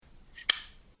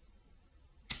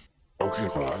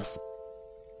Let's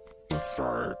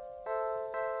start.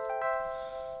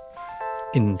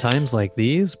 In times like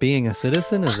these, being a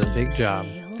citizen is a big job.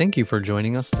 Thank you for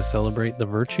joining us to celebrate the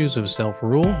virtues of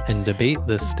self-rule and debate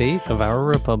the state of our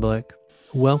republic.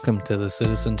 Welcome to the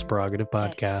Citizens Prerogative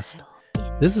Podcast.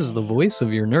 This is the voice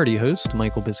of your nerdy host,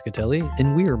 Michael Biscatelli,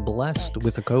 and we are blessed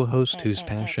with a co-host whose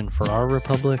passion for our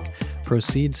republic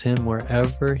precedes him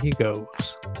wherever he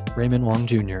goes. Raymond Wong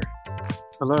Jr.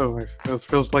 Hello, it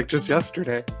feels like just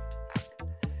yesterday.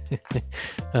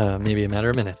 Maybe a matter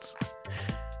of minutes.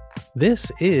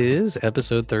 This is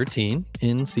episode 13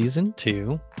 in season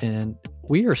 2, and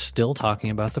we are still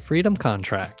talking about the Freedom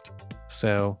Contract.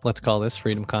 So let's call this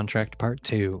Freedom Contract Part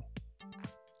 2.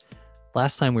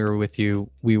 Last time we were with you,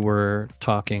 we were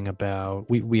talking about,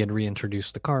 we had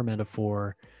reintroduced the car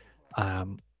metaphor.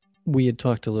 We had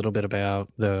talked a little bit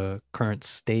about the current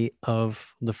state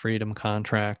of the Freedom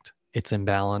Contract, its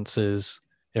imbalances,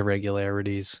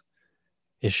 irregularities,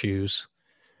 issues.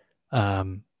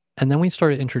 And then we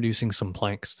started introducing some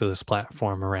planks to this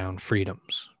platform around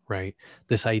freedoms, right?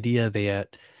 This idea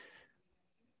that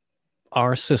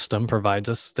our system provides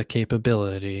us the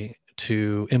capability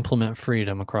to implement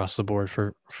freedom across the board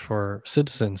for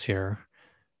citizens here,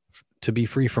 to be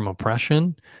free from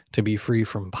oppression, to be free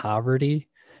from poverty,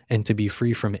 and to be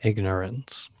free from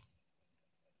ignorance.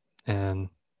 And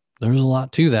there's a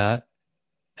lot to that.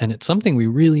 And it's something we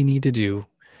really need to do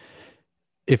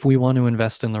if we want to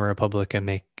invest in the Republic and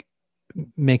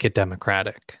make it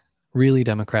democratic, really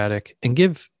democratic, and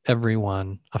give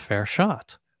everyone a fair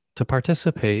shot to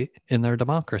participate in their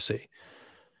democracy.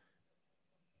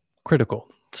 Critical.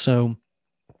 So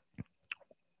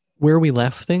where we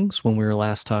left things when we were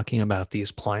last talking about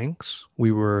these planks,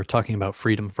 we were talking about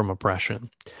freedom from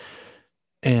oppression.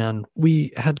 And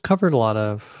we had covered a lot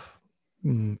of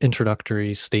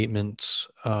introductory statements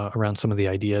around some of the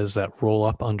ideas that roll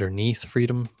up underneath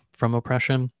freedom from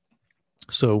oppression.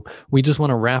 So we just want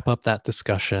to wrap up that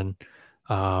discussion,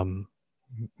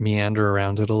 meander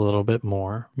around it a little bit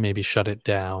more, maybe shut it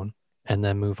down, and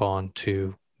then move on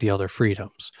to the other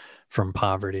freedoms from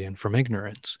poverty and from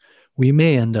ignorance. We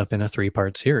may end up in a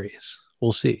 3-part series.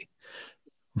 We'll see.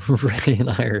 Ray and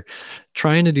I are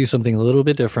trying to do something a little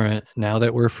bit different now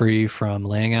that we're free from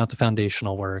laying out the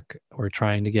foundational work. We're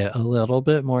trying to get a little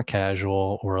bit more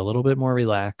casual or a little bit more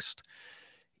relaxed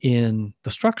in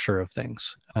the structure of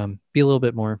things. Be a little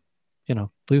bit more,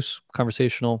 loose,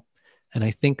 conversational. And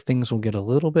I think things will get a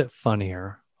little bit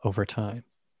funnier over time.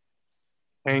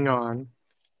 Hang on,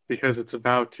 because it's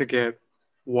about to get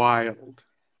wild.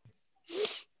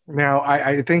 Now,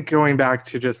 I think going back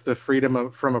to just the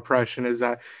freedom from oppression is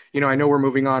that, I know we're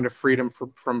moving on to freedom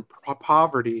from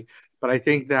poverty, but I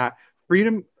think that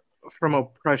freedom from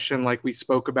oppression, like we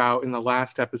spoke about in the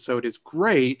last episode, is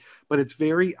great, but it's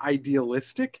very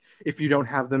idealistic if you don't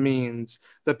have the means.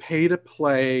 The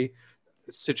pay-to-play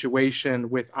situation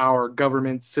with our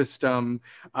government system,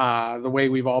 the way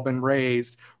we've all been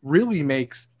raised, really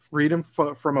makes freedom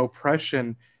from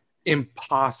oppression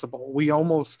impossible. We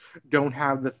almost don't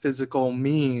have the physical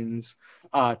means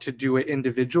to do it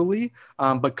individually,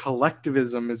 but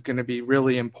collectivism is going to be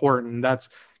really important. That's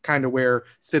kind of where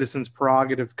citizens'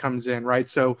 prerogative comes in, right?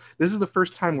 So this is the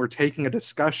first time we're taking a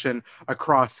discussion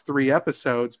across 3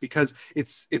 episodes because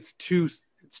it's too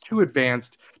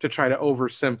advanced to try to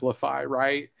oversimplify,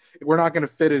 right? We're not going to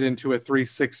fit it into a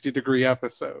 360-degree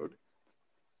episode.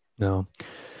 No,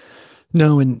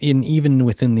 and even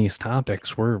within these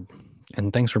topics,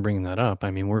 and thanks for bringing that up. I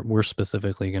mean, we're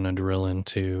specifically going to drill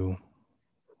into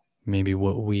maybe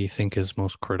what we think is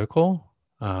most critical.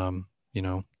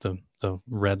 The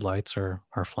red lights are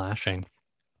flashing,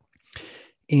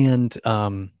 and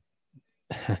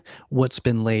what's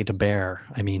been laid bare.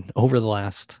 I mean, over the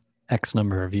last X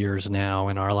number of years now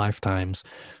in our lifetimes,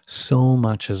 so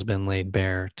much has been laid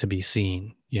bare to be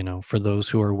seen. For those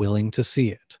who are willing to see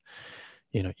it.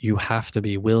 You have to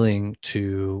be willing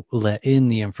to let in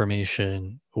the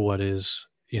information, what is,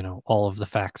 all of the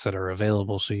facts that are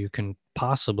available so you can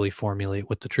possibly formulate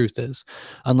what the truth is.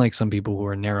 Unlike some people who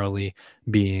are narrowly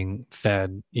being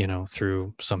fed,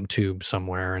 through some tube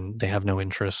somewhere and they have no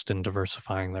interest in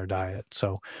diversifying their diet.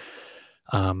 So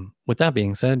with that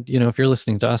being said, if you're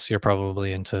listening to us, you're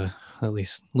probably into at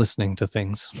least listening to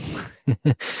things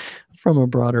from a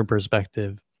broader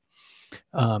perspective.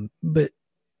 But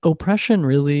oppression,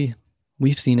 really,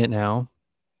 we've seen it now.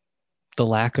 The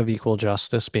lack of equal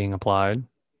justice being applied.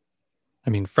 I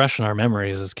mean, fresh in our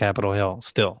memories is Capitol Hill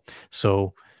still.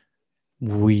 So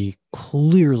we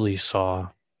clearly saw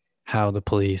how the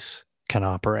police can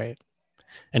operate.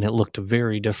 And it looked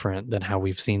very different than how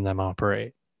we've seen them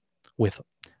operate with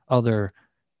other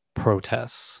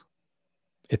protests.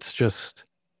 It's just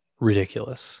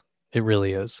ridiculous. It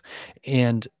really is.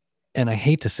 And I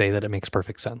hate to say that it makes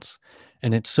perfect sense.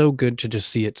 And it's so good to just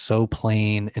see it so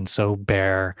plain and so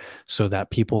bare so that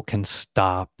people can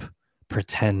stop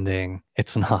pretending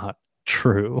it's not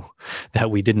true,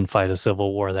 that we didn't fight a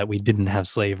civil war, that we didn't have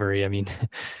slavery. I mean,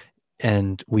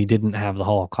 and we didn't have the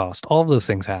Holocaust. All of those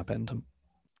things happened.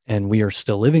 And we are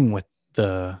still living with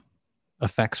the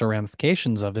effects or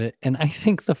ramifications of it. And I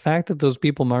think the fact that those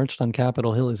people marched on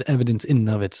Capitol Hill is evidence in and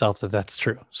of itself that that's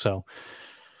true. So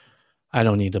I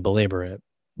don't need to belabor it.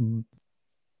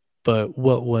 But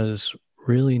what was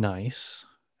really nice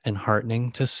and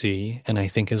heartening to see, and I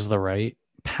think is the right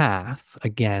path,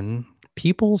 again,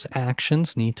 people's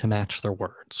actions need to match their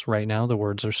words. Right now, the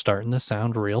words are starting to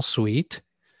sound real sweet,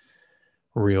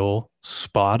 real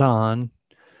spot on,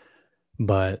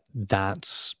 but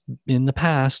that's in the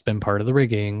past been part of the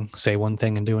rigging, say one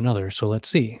thing and do another. So let's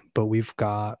see. But we've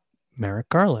got Merrick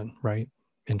Garland, right,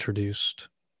 introduced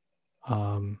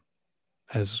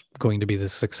as going to be the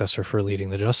successor for leading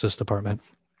the Justice Department.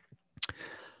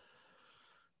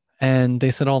 And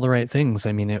they said all the right things.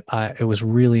 I mean, it was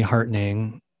really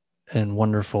heartening and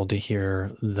wonderful to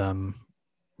hear them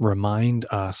remind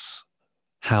us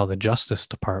how the Justice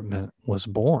Department was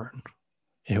born.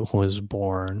 It was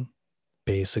born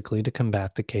basically to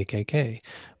combat the KKK.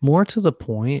 More to the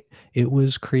point, it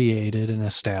was created and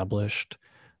established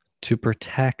to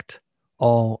protect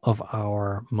all of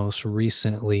our most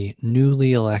recently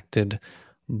newly elected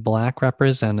Black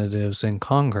representatives in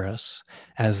Congress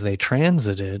as they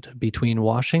transited between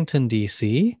Washington,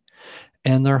 D.C.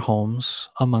 and their homes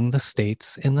among the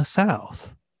states in the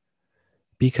South,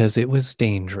 because it was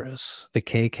dangerous. The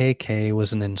KKK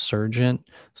was an insurgent,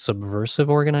 subversive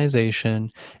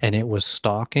organization, and it was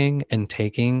stalking and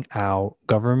taking out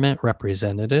government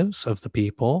representatives of the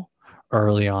people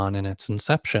early on in its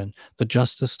inception. The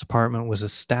Justice Department was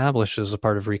established as a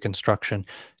part of Reconstruction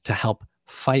to help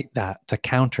fight that, to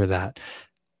counter that.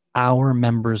 Our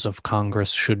members of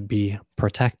Congress should be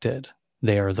protected.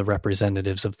 They are the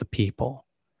representatives of the people.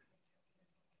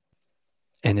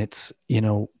 And it's,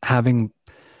 having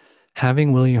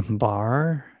William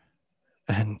Barr,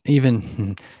 and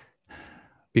even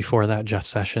before that, Jeff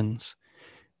Sessions,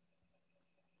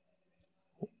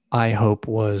 I hope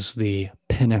was the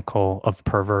pinnacle of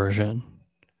perversion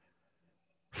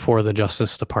for the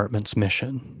Justice Department's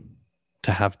mission,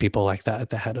 to have people like that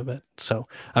at the head of it. So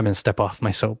I'm going to step off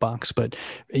my soapbox, but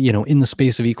in the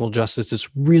space of equal justice, it's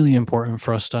really important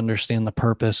for us to understand the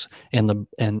purpose and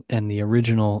the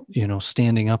original,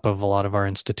 standing up of a lot of our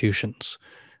institutions,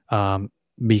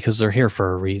 because they're here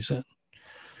for a reason.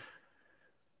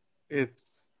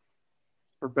 It's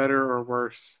for better or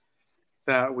worse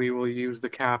that we will use the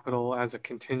Capitol as a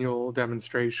continual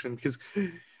demonstration, because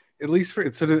at least for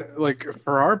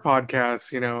our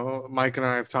podcast, Mike and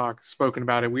I have spoken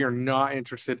about it. We are not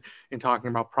interested in talking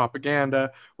about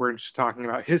propaganda. We're just talking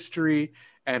about history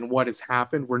and what has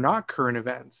happened. We're not current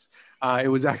events. It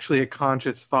was actually a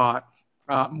conscious thought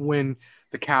when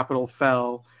the Capitol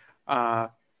fell.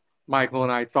 Michael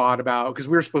and I thought about, because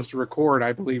we were supposed to record,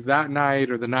 I believe, that night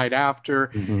or the night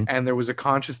after, and there was a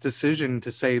conscious decision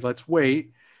to say, let's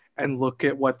wait and look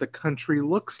at what the country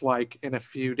looks like in a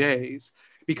few days,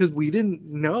 because we didn't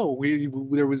know.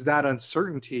 There was that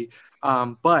uncertainty.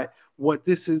 But what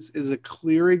this is a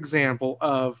clear example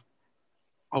of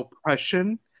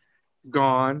oppression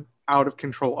gone out of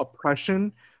control,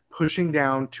 oppression pushing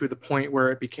down to the point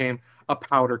where it became a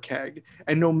powder keg.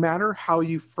 And no matter how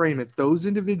you frame it, those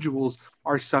individuals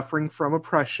are suffering from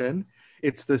oppression.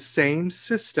 It's the same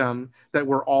system that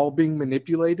we're all being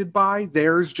manipulated by.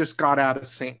 Theirs just got out of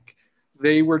sync.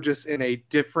 They were just in a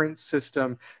different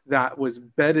system that was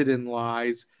bedded in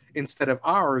lies instead of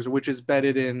ours, which is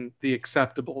bedded in the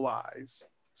acceptable lies.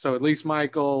 So at least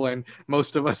Michael and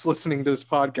most of us listening to this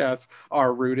podcast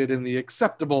are rooted in the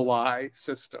acceptable lie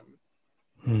system.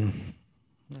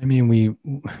 I mean,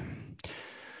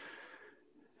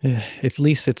 at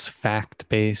least it's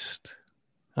fact-based.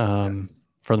 Yes.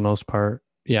 For the most part.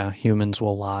 Yeah, humans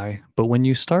will lie. But when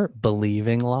you start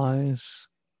believing lies,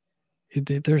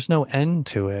 there's no end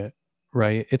to it,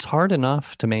 right? It's hard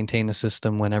enough to maintain a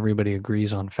system when everybody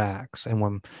agrees on facts,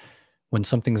 and when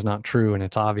something's not true and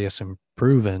it's obvious and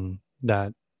proven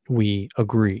that we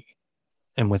agree.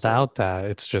 And without that,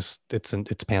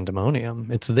 it's pandemonium.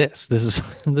 It's this is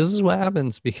this is what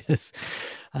happens, because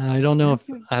I don't know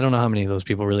how many of those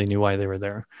people really knew why they were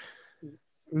there.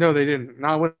 No, they didn't.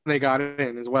 Not when they got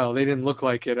in as well. They didn't look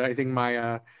like it. I think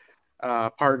my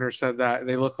partner said that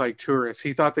they looked like tourists.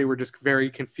 He thought they were just very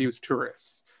confused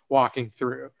tourists walking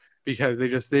through. because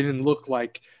they didn't look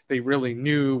like they really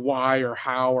knew why or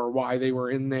how or why they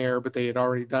were in there, but they had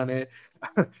already done it.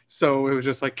 So it was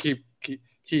just like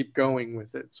keep going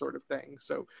with it sort of thing.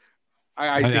 So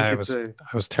I think I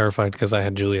was terrified because I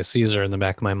had Julius Caesar in the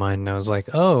back of my mind, and I was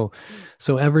like, oh,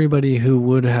 so everybody who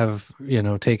would have,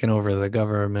 taken over the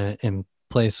government in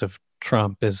place of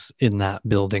Trump is in that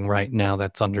building right now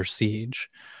that's under siege.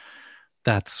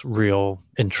 That's real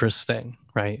interesting,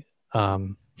 right?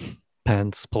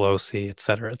 Pence, Pelosi, et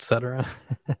cetera, et cetera.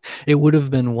 It would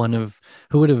have been it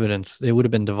would have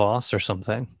been DeVos or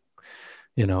something.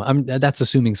 That's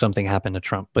assuming something happened to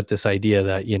Trump, but this idea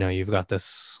that, you've got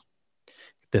this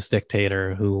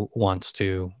dictator who wants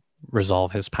to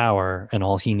resolve his power and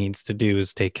all he needs to do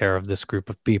is take care of this group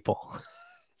of people.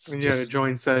 And you had a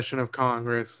joint session of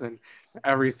Congress and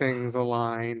everything's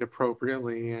aligned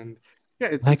appropriately. And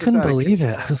yeah, I couldn't believe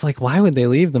it. I was like, why would they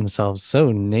leave themselves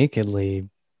so nakedly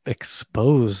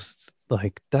exposed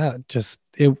like that? Just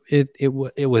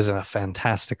it was a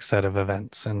fantastic set of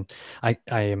events, and I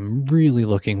am really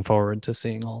looking forward to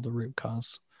seeing all the root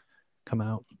cause come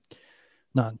out.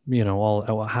 Not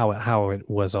all how it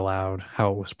was allowed,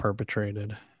 how it was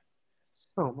perpetrated.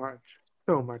 So much.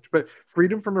 But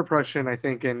freedom from oppression, I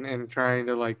think, and trying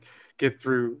to like get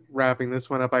through wrapping this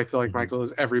one up, I feel like, Michael,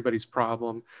 is everybody's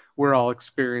problem. We're all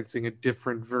experiencing a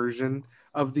different version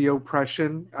of the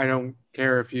oppression. I don't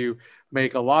care if you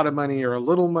make a lot of money or a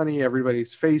little money,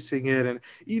 everybody's facing it. And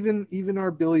even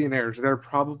our billionaires, they're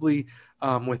probably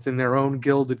within their own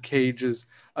gilded cages,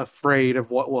 afraid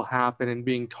of what will happen and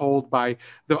being told by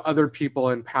the other people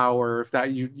in power if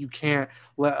that you can't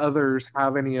let others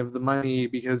have any of the money,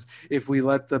 because if we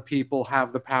let the people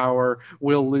have the power,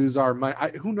 we'll lose our money.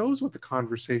 Who knows what the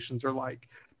conversations are like,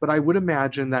 but I would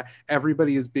imagine that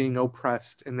everybody is being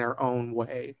oppressed in their own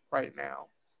way right now.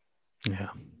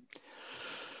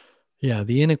 Yeah,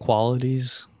 the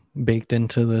inequalities baked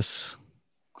into this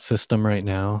system right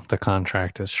now, the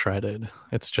contract is shredded.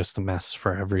 It's just a mess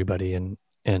for everybody. And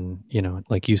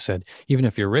like you said, even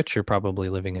if you're rich, you're probably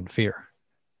living in fear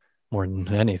more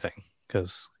than anything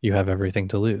because you have everything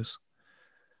to lose.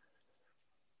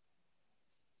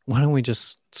 Why don't we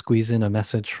just squeeze in a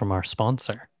message from our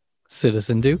sponsor,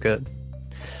 Citizen Do Good?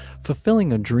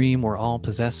 Fulfilling a dream where all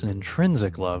possess an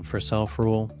intrinsic love for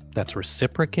self-rule that's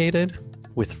reciprocated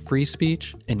with free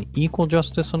speech and equal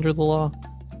justice under the law,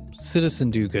 Citizen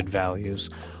Do Good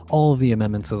values all of the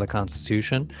amendments of the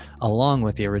Constitution, along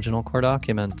with the original core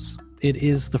documents. It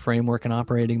is the framework and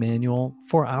operating manual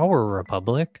for our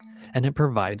republic, and it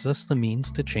provides us the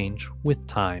means to change with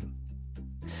time.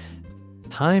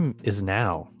 Time is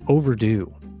now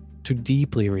overdue to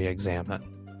deeply re-examine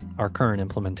our current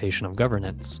implementation of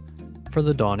governance for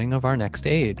the dawning of our next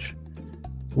age.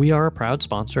 We are a proud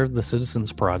sponsor of the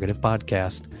Citizens Prerogative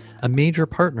Podcast, a major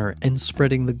partner in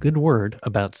spreading the good word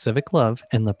about civic love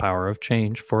and the power of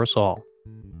change for us all.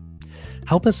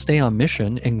 Help us stay on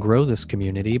mission and grow this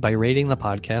community by rating the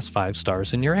podcast 5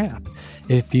 stars in your app.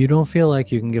 If you don't feel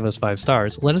like you can give us 5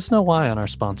 stars, let us know why on our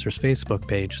sponsor's Facebook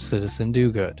page, Citizen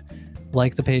Do Good.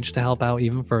 Like the page to help out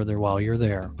even further while you're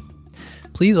there.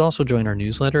 Please also join our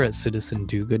newsletter at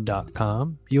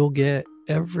citizendogood.com. You'll get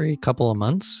every couple of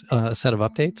months a set of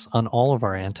updates on all of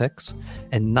our antics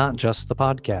and not just the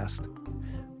podcast.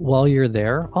 While you're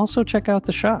there, also check out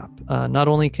the shop. Not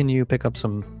only can you pick up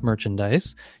some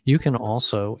merchandise, you can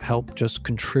also help just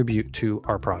contribute to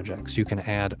our projects. You can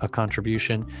add a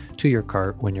contribution to your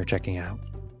cart when you're checking out.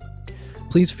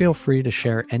 Please feel free to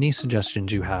share any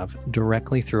suggestions you have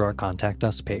directly through our Contact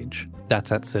Us page.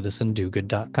 That's at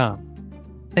citizendogood.com.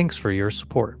 Thanks for your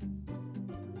support.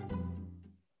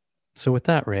 So with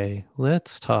that, Ray,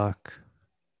 let's talk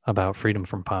about freedom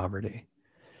from poverty.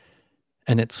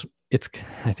 And it's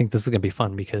I think this is going to be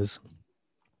fun because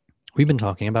we've been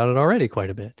talking about it already quite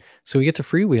a bit. So we get to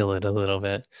freewheel it a little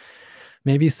bit,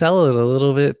 maybe sell it a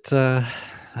little bit, a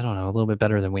little bit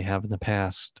better than we have in the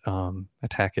past,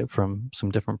 attack it from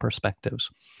some different perspectives.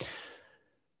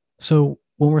 So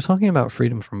when we're talking about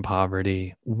freedom from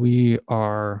poverty,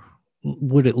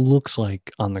 what it looks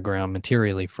like on the ground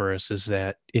materially for us is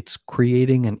that it's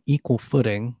creating an equal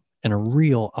footing and a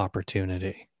real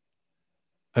opportunity.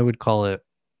 I would call it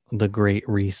the Great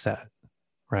Reset,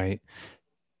 right?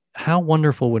 How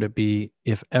wonderful would it be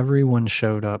if everyone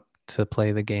showed up to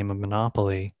play the game of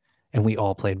Monopoly and we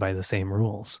all played by the same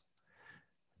rules?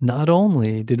 Not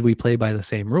only did we play by the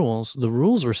same rules, the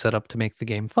rules were set up to make the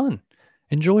game fun,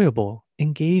 enjoyable,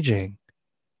 engaging,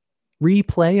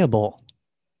 replayable.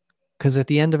 Because at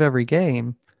the end of every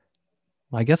game,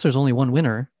 I guess there's only one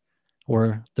winner,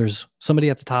 or there's somebody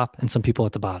at the top and some people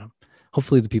at the bottom.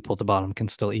 Hopefully the people at the bottom can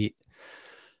still eat.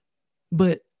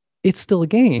 But it's still a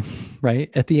game,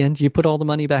 right? At the end, you put all the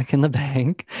money back in the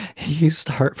bank, you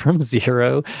start from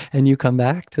zero, and you come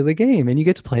back to the game and you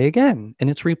get to play again. And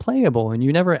it's replayable, and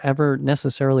you never ever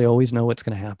necessarily always know what's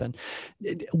going to happen.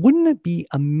 Wouldn't it be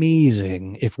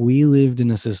amazing if we lived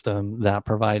in a system that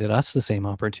provided us the same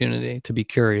opportunity to be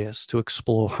curious, to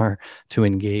explore, to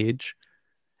engage,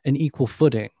 an equal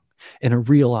footing, and a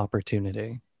real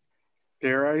opportunity?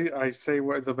 Dare I say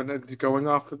what going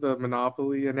off of the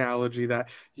Monopoly analogy that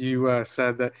you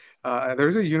said that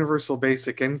there's a universal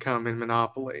basic income in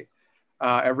Monopoly.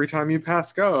 Every time you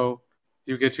pass go,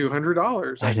 you get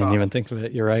 $200. I didn't even think of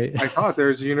it. You're right. I thought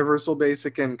there's universal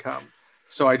basic income.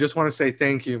 So I just want to say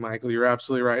thank you, Michael. You're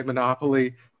absolutely right.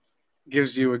 Monopoly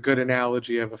gives you a good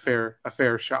analogy of a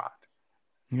fair shot.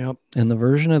 Yep. And the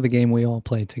version of the game we all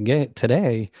play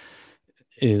today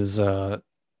is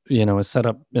is set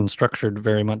up and structured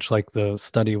very much like the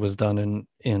study was done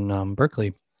in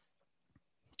Berkeley.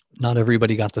 Not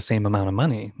everybody got the same amount of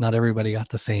money. Not everybody got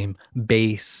the same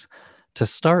base to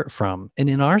start from. And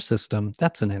in our system,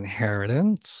 that's an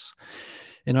inheritance.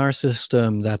 In our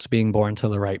system, that's being born to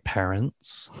the right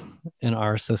parents. In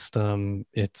our system,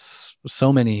 it's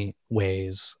so many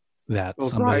ways that The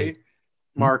somebody right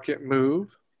market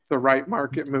move, the right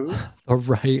market move. a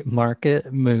right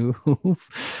market move.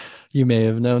 You may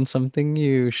have known something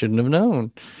you shouldn't have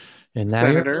known. And now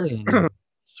you're a Senator. millionaire.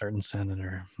 Certain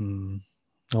senator.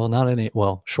 Well, not any.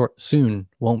 Well, soon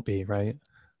won't be, right?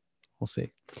 We'll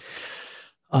see.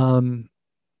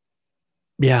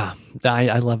 Yeah,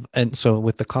 I love, and so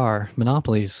with the car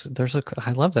monopolies,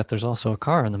 I love that there's also a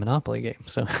car in the Monopoly game.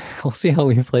 So we'll see how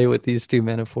we play with these two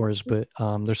metaphors, but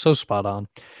they're so spot on.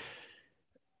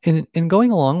 And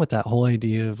going along with that whole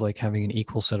idea of like having an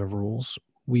equal set of rules,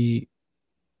 we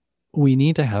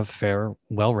need to have fair,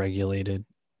 well-regulated,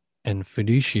 and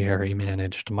fiduciary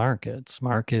managed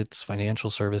markets, financial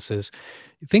services,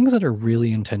 things that are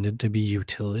really intended to be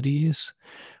utilities.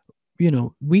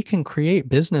 We can create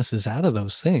businesses out of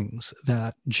those things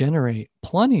that generate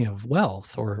plenty of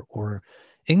wealth or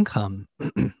income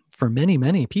for many,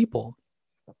 many people.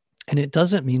 And it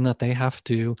doesn't mean that they have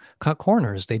to cut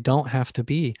corners. They don't have to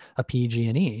be a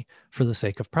PG&E for the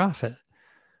sake of profit.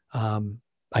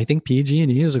 I think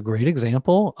PG&E is a great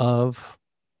example of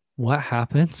what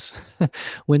happens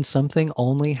when something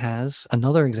only has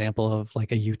another example of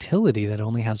like a utility that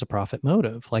only has a profit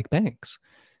motive, like banks.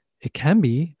 It can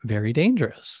be very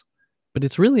dangerous, but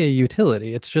it's really a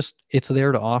utility. It's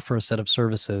there to offer a set of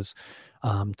services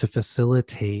to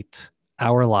facilitate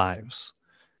our lives.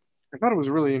 I thought it was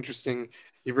really interesting.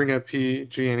 You bring up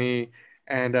PG&E,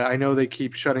 and I know they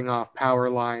keep shutting off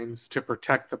power lines to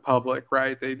protect the public,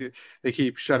 right? They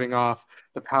keep shutting off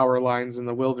the power lines in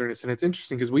the wilderness, and it's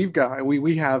interesting because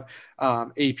we have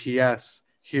APS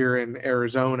here in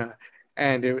Arizona,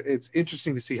 and it's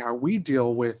interesting to see how we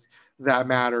deal with that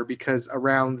matter because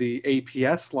around the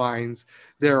APS lines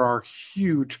there are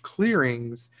huge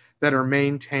clearings that are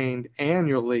maintained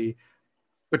annually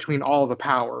between all the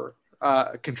power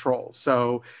controls.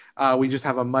 So we just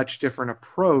have a much different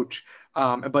approach,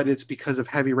 but it's because of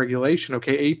heavy regulation.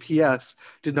 Okay, APS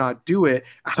did not do it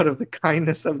out of the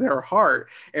kindness of their heart.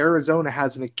 Arizona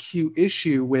has an acute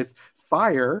issue with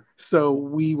fire, so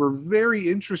we were very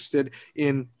interested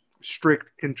in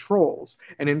strict controls.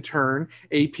 And in turn,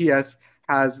 APS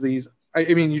has these. I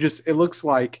mean, it looks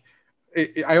like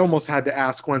I almost had to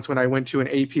ask once when I went to an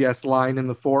APS line in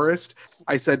the forest.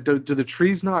 I said, do the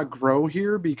trees not grow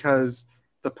here because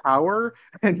the power?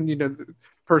 And the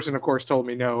person, of course, told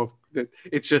me no. That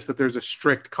it's just that there's a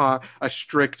strict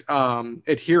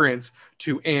adherence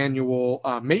to annual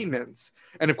maintenance,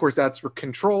 and of course that's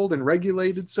controlled and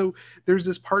regulated. So there's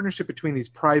this partnership between these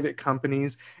private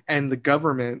companies and the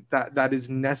government that is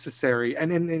necessary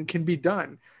and can be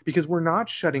done because we're not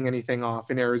shutting anything off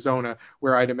in Arizona,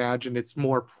 where I'd imagine it's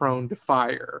more prone to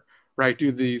fire, right?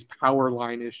 Due to these power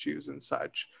line issues and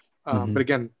such. But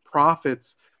again,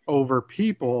 profits over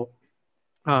people,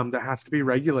 that has to be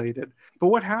regulated. But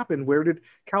what happened?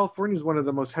 California is one of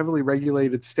the most heavily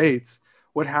regulated states.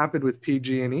 What happened with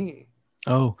PG&E?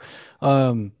 Oh,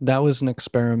 that was an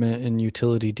experiment in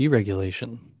utility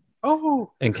deregulation.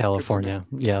 Oh, in California.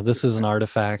 Yeah, this is an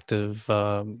artifact of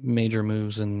major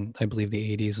moves in, I believe,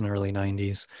 the 80s and early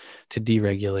 90s to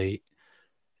deregulate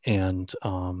and,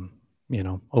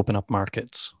 open up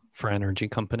markets for energy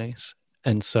companies.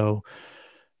 And so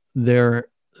their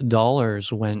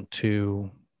dollars went to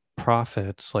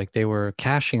profits, like they were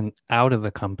cashing out of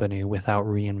the company without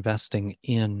reinvesting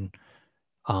in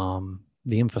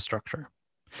the infrastructure.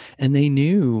 And they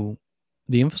knew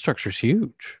the infrastructure is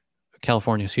huge.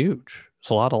 California's huge.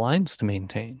 There's a lot of lines to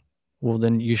maintain. Well,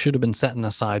 then you should have been setting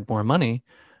aside more money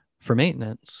for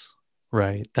maintenance,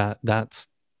 right? That's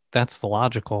the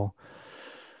logical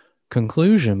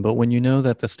conclusion. But when you know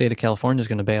that the state of California is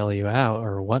going to bail you out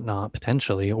or whatnot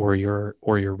potentially, or your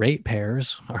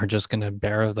ratepayers are just going to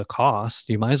bear the cost,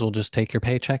 you might as well just take your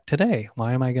paycheck today.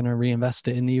 Why am I going to reinvest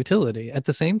it in the utility? At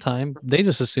the same time, they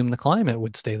just assume the climate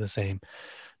would stay the same.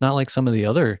 Not like some of the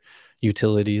other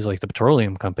utilities, like the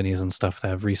petroleum companies and stuff that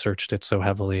have researched it so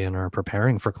heavily and are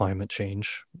preparing for climate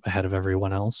change ahead of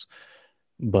everyone else.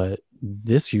 But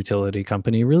this utility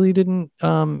company really didn't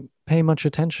pay much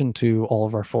attention to all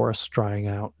of our forests drying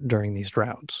out during these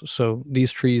droughts. So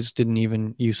these trees didn't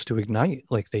even used to ignite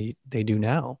like they do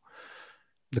now.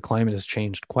 The climate has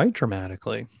changed quite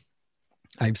dramatically.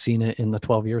 I've seen it in the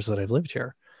 12 years that I've lived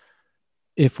here.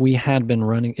 If we had been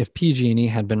running, if PG&E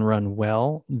had been run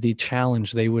well, the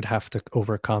challenge they would have to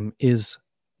overcome is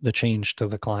the change to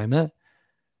the climate,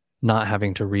 not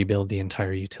having to rebuild the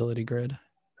entire utility grid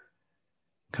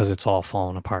because it's all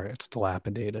fallen apart. It's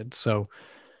dilapidated. So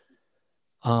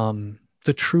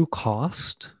the true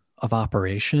cost of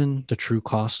operation, the true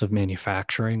cost of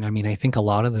manufacturing, I mean, I think a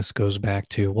lot of this goes back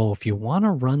to, well, if you want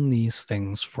to run these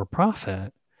things for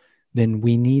profit, then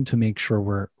we need to make sure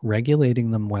we're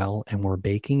regulating them well and we're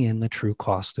baking in the true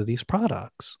cost of these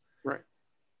products. Right.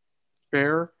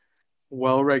 Fair,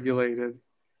 well regulated.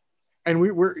 And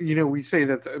we're, you know, we say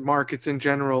that the markets in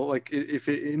general, like if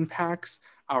it impacts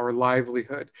our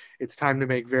livelihood, it's time to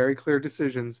make very clear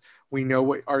decisions. We know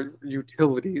what our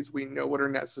utilities, we know what are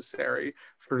necessary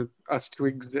for us to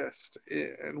exist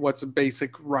and what's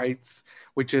basic rights,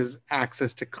 which is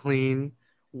access to clean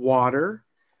water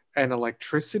and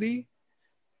electricity.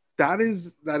 That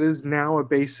is now a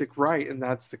basic right, and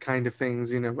that's the kind of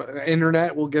things, you know,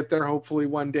 internet will get there hopefully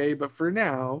one day, but for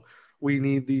now we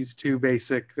need these two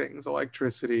basic things,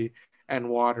 electricity and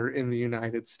water in the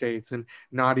United States, and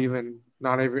not even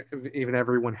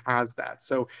everyone has that.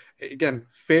 So again,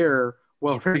 fair,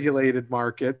 well regulated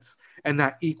markets and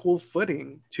that equal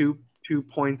footing, two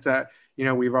points that, you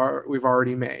know, we've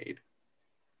already made.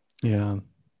 Yeah.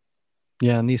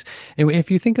 Yeah. And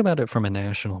if you think about it from a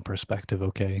national perspective,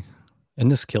 okay, and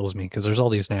this kills me because there's all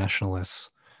these nationalists,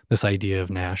 this idea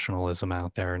of nationalism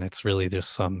out there, and it's really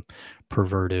just some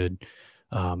perverted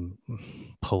um,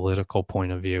 political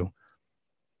point of view.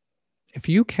 If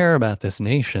you care about this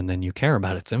nation, then you care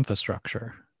about its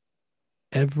infrastructure.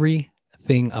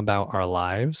 Everything about our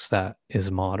lives that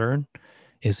is modern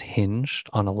is hinged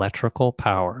on electrical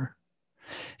power.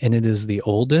 And it is the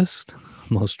oldest,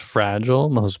 most fragile,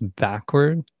 most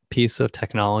backward piece of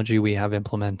technology we have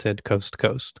implemented coast to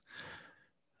coast.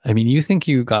 I mean, you think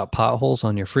you got potholes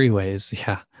on your freeways.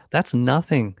 Yeah, that's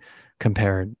nothing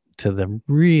compared to the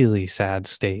really sad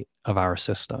state of our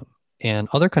system. And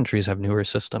other countries have newer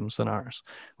systems than ours.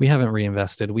 We haven't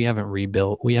reinvested. We haven't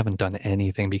rebuilt. We haven't done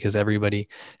anything because everybody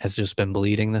has just been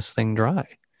bleeding this thing dry,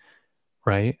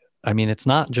 right? I mean, it's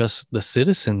not just the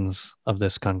citizens of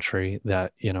this country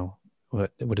that, you know,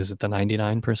 what is it, the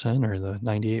 99% or the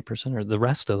 98% or the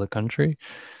rest of the country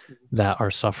that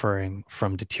are suffering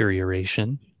from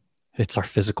deterioration. It's our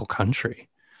physical country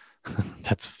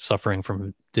that's suffering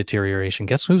from deterioration.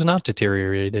 Guess who's not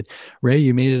deteriorated? Ray,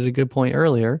 you made it a good point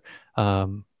earlier.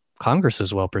 Congress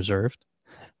is well preserved,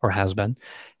 or has been,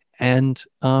 and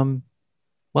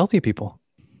wealthy people.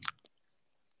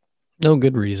 No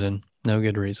good reason. No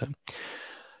good reason.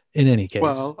 In any case.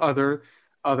 Well, other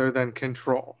than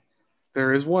control.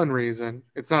 There is one reason.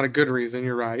 It's not a good reason,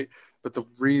 you're right, but the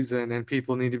reason, and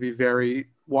people need to be very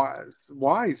wise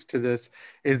to this,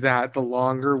 is that the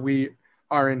longer we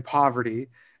are in poverty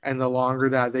and the longer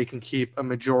that they can keep a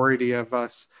majority of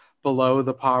us below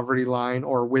the poverty line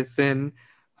or within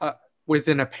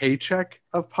a paycheck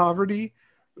of poverty,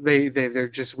 they're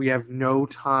just, we have no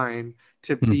time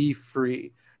to be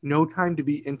free, no time to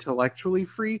be intellectually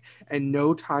free, and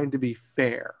no time to be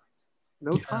fair.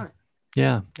 No time.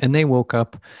 Yeah. And they woke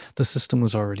up, the system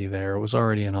was already there. It was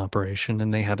already in operation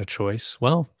and they had a choice.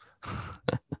 Well,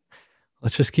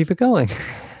 let's just keep it going.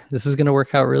 This is going to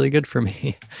work out really good for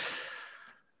me.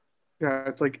 Yeah,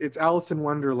 it's like, it's Alice in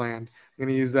Wonderland. I'm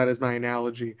going to use that as my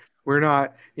analogy. We're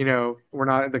not, you know, we're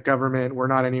not the government.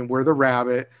 We're the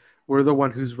rabbit. We're the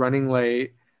one who's running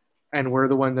late, and we're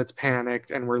the one that's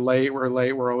panicked, and we're late.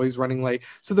 We're always running late.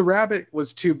 So the rabbit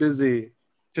was too busy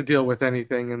to deal with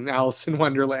anything in Alice in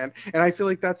Wonderland. And I feel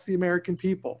like that's the American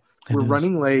people. We're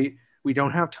running late. We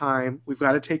don't have time. We've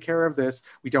got to take care of this.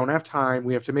 We don't have time.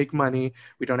 We have to make money.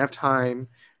 We don't have time.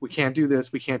 We can't do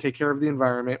this. We can't take care of the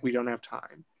environment. We don't have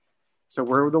time. So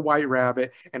we're the white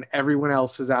rabbit, and everyone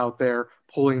else is out there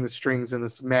pulling the strings in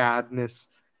this madness,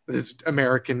 this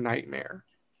American nightmare.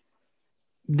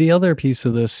 the other piece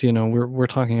of this, we're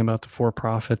talking about the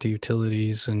for-profit, the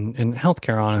utilities, and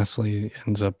healthcare honestly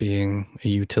ends up being a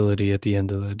utility at the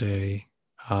end of the day,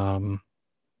 um,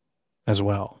 as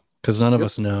well, because none of Yep.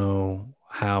 us know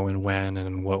how and when and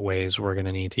in what ways we're going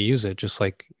to need to use it. Just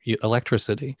like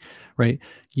electricity, right?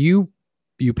 You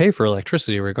you pay for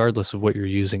electricity regardless of what you're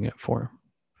using it for.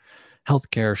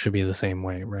 Healthcare should be the same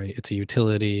way, right? It's a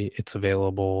utility, it's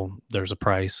available, there's a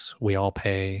price, we all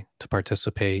pay to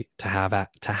participate to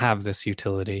have this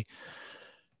utility.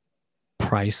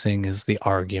 Pricing is the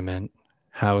argument.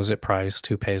 How is it priced?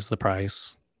 Who pays the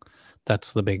price?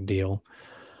 That's the big deal.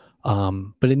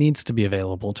 But it needs to be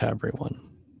available to everyone.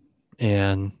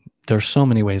 And there's so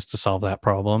many ways to solve that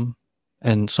problem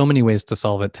and so many ways to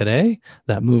solve it today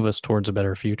that move us towards a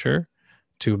better future,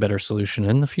 to a better solution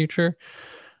in the future.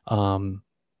 Um,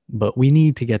 but we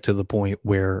need to get to the point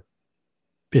where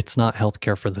it's not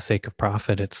healthcare for the sake of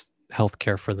profit, it's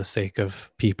healthcare for the sake of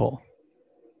people.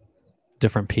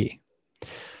 Different P.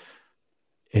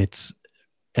 It's,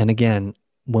 and again,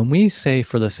 when we say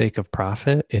for the sake of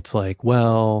profit, it's like,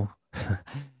 well,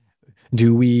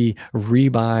 do we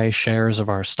rebuy shares of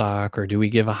our stock, or do we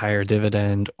give a higher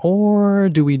dividend, or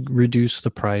do we reduce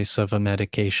the price of a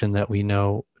medication that we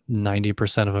know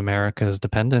 90% of America is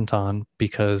dependent on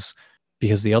because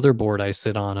the other board I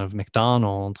sit on of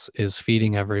McDonald's is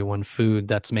feeding everyone food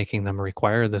that's making them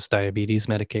require this diabetes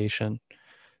medication.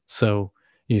 So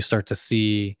you start to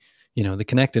see, the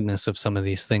connectedness of some of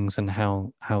these things and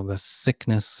how the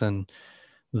sickness and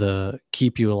the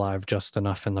keep you alive just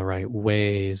enough in the right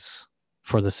ways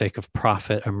for the sake of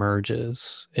profit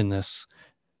emerges in this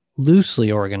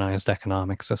loosely organized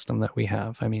economic system that we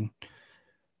have. I mean,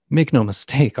 make no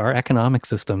mistake, our economic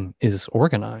system is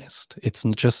organized. It's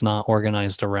just not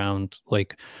organized around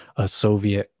like a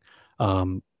Soviet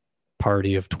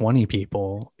party of 20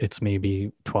 people. It's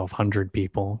maybe 1,200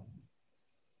 people,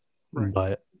 Right.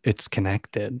 but it's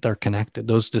connected. They're connected.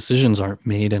 Those decisions aren't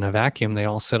made in a vacuum. They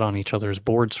all sit on each other's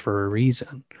boards for a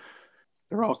reason.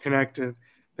 They're all connected.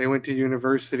 They went to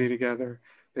university together.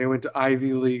 They went to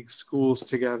Ivy League schools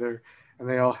together, and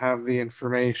they all have the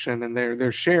information, and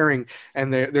they're sharing,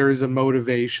 and there is a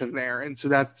motivation there. And so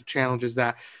that's the challenge, is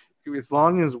that as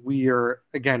long as we are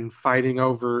again fighting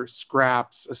over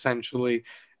scraps, essentially,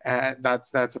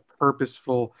 that's a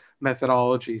purposeful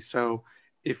methodology. So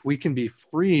if we can be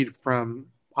freed from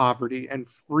poverty and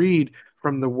freed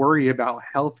from the worry about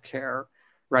healthcare,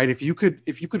 right? If you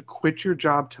could quit your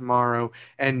job tomorrow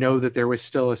and know that there was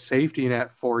still a safety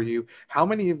net for you, how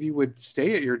many of you would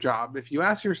stay at your job? If you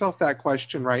ask yourself that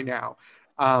question right now,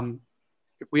 um,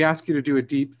 if we ask you to do a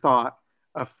deep thought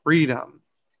of freedom,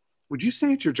 would you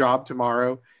stay at your job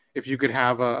tomorrow if you could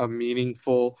have a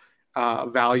meaningful,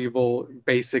 valuable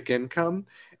basic income?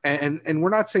 And we're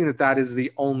not saying that that is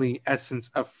the only essence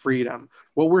of freedom.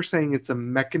 What we're saying, it's a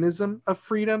mechanism of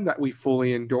freedom that we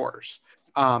fully endorse,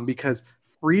 because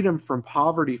freedom from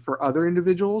poverty for other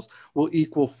individuals will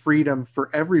equal freedom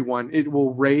for everyone. It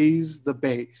will raise the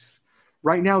base.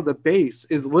 Right now, the base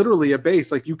is literally a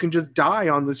base. Like, you can just die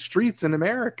on the streets in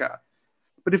America.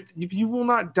 But if you will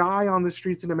not die on the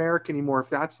streets in America anymore, if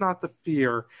that's not the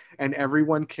fear, and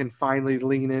everyone can finally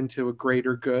lean into a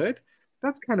greater good,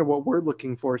 that's kind of what we're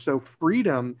looking for. So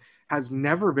freedom has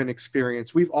never been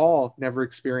experienced. We've all never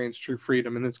experienced true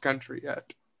freedom in this country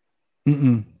yet.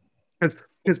 Mm-mm.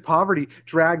 Because poverty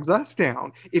drags us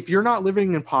down. If you're not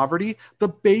living in poverty, the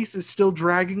base is still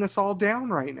dragging us all down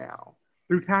right now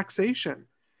through taxation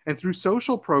and through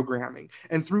social programming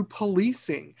and through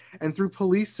policing and through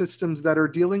police systems that are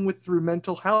dealing with through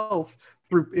mental health,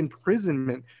 through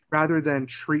imprisonment rather than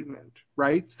treatment,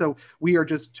 right? So we are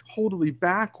just totally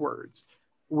backwards.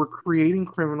 We're creating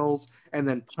criminals and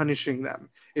then punishing them.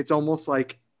 It's almost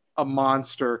like a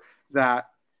monster that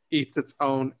eats its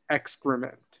own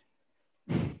excrement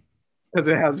because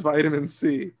it has vitamin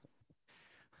C.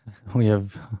 We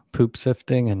have poop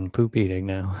sifting and poop eating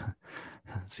now.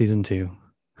 Season 2.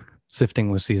 Sifting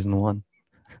was season 1.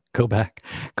 Go back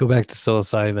to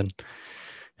psilocybin.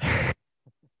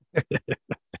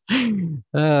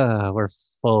 We're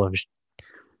full of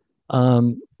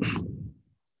um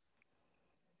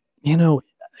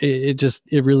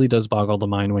it really does boggle the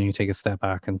mind when you take a step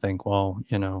back and think, well,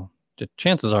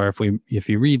 chances are if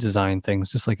you redesign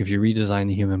things, just like if you redesign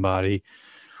the human body,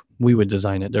 we would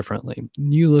design it differently.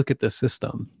 You look at the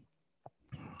system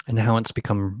and how it's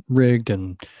become rigged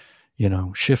and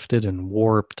shifted and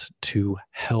warped to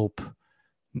help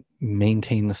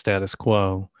maintain the status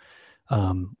quo.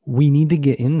 We need to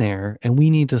get in there and we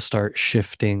need to start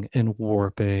shifting and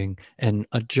warping and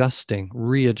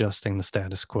readjusting the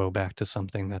status quo back to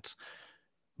something that's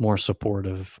more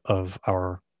supportive of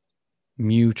our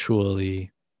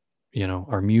mutually,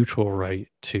 our mutual right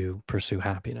to pursue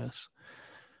happiness.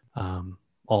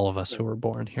 All of us who were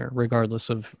born here, regardless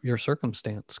of your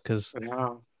circumstance, because But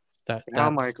now, that's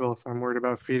Michael, if I'm worried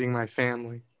about feeding my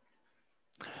family,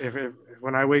 if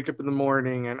when I wake up in the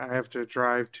morning and I have to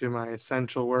drive to my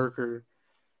essential worker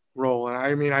role, and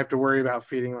I mean I have to worry about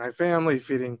feeding my family,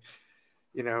 feeding,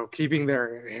 keeping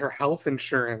their health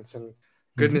insurance, and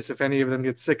goodness, if any of them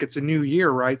get sick, it's a new year,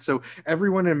 right? So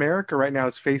everyone in America right now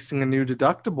is facing a new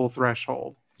deductible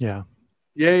threshold. Yeah,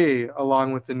 Yay,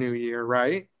 along with the new year,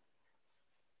 right?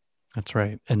 that's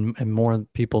right. And more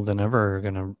people than ever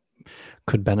are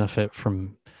could benefit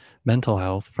from mental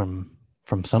health from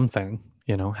something,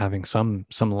 having some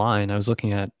line. I was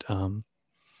looking at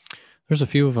there's a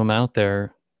few of them out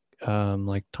there,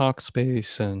 like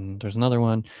Talkspace, and there's another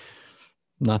one,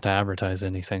 not to advertise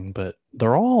anything, but they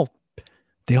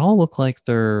all look like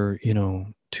they're,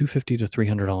 $250 to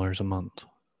 $300 a month.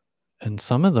 And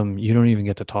some of them, you don't even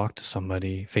get to talk to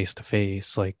somebody face to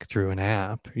face, like through an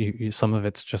app. Some of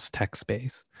it's just text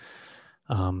based.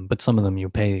 But some of them you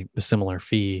pay a similar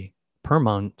fee per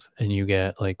month and you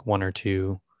get like one or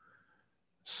two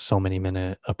so many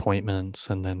minute appointments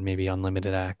and then maybe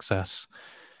unlimited access.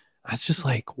 I was just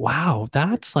like, wow,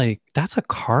 that's a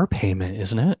car payment,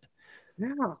 isn't it?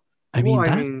 Yeah. I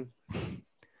mean,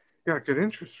 got good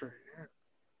interest rate.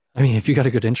 I mean, if you got a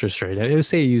good interest rate, I would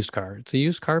say a used car. It's a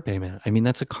used car payment. I mean,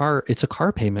 it's a car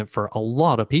payment for a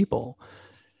lot of people.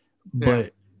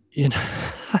 But,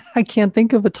 I can't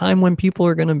think of a time when people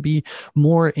are going to be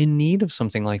more in need of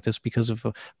something like this because of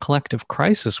a collective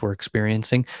crisis we're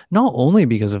experiencing, not only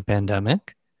because of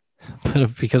pandemic,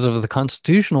 but because of the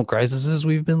constitutional crises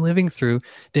we've been living through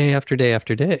day after day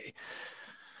after day.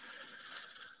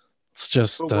 It's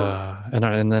just,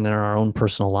 and then in our own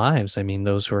personal lives, I mean,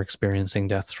 those who are experiencing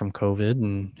deaths from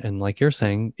COVID and like you're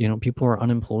saying, people who are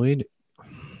unemployed,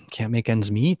 can't make ends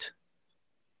meet.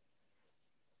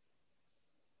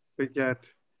 But yet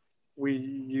we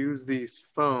use these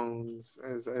phones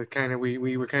as a kind of,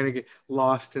 we were kind of get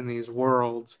lost in these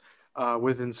worlds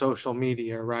within social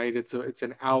media, right? It's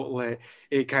an outlet.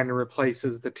 It kind of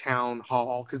replaces the town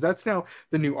hall, because that's now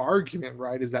the new argument,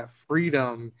 right? Is that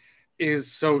freedom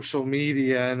is social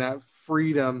media, and that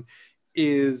freedom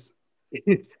is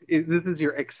this is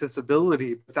your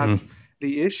accessibility. But that's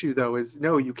the issue, though, is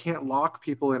no, you can't lock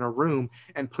people in a room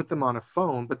and put them on a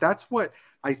phone. But that's what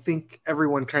I think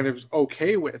everyone kind of is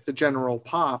okay with, the general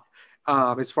pop,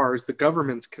 as far as the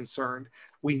government's concerned.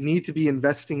 We need to be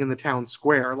investing in the town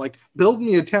square. Like, build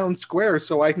me a town square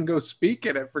so I can go speak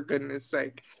at it, for goodness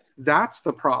sake. That's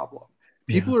the problem.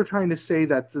 People are trying to say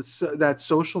that that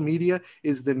social media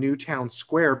is the new town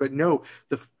square, but no,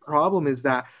 the problem is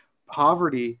that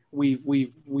poverty,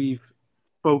 we've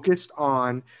focused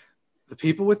on the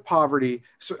people with poverty.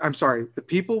 So, I'm sorry, the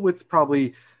people with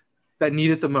probably that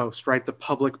need it the most, right? The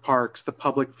public parks, the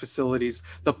public facilities,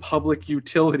 the public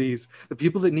utilities, the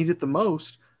people that need it the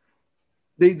most,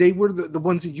 they were the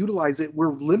ones that utilize it.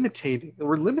 We're limiting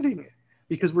it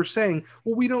because we're saying,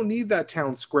 well, we don't need that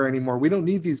town square anymore. We don't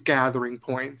need these gathering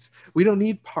points. We don't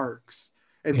need parks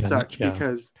and such,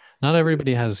 because not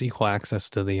everybody has equal access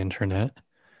to the internet,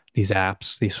 these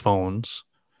apps, these phones.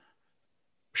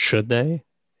 Should they?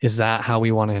 Is that how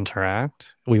we want to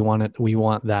interact? We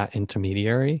want that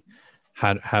intermediary.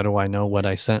 How do I know what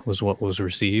I sent was what was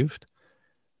received?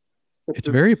 It's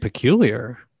very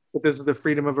peculiar. But this is the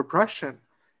freedom of oppression,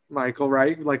 Michael,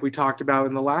 right? Like we talked about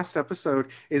in the last episode,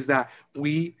 is that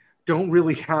we don't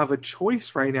really have a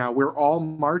choice right now. We're all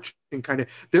marching kind of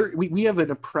there. We have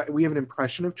an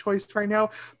impression of choice right now,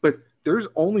 but there's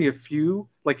only a few,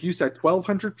 like you said,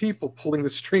 1,200 people pulling the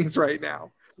strings right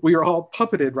now. We are all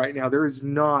puppeted right now. There is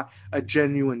not a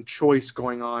genuine choice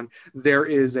going on. There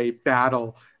is a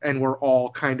battle, and we're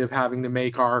all kind of having to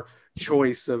make our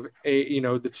choice of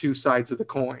the two sides of the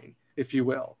coin, if you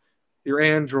will. Your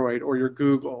Android or your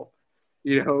Google,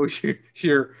 your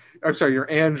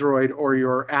Android or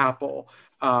your Apple.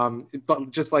 But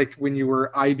just like when you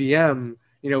were IBM,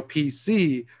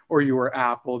 PC, or you were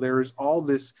Apple, there's all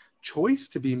this choice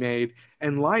to be made,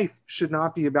 and life should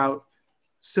not be about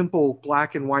simple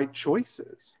black and white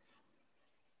choices.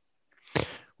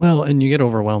 Well, and you get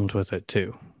overwhelmed with it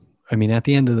too. I mean, at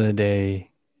the end of the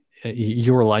day,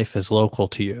 your life is local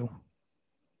to you.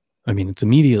 I mean, it's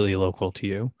immediately local to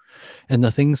you. And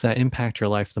the things that impact your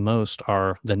life the most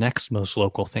are the next most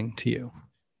local thing to you,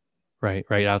 right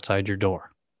outside your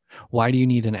door. Why do you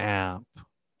need an app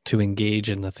to engage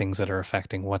in the things that are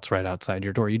affecting what's right outside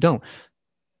your door? You don't.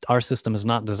 Our system is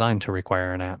not designed to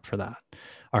require an app for that.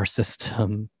 Our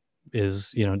system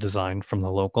is, designed from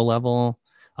the local level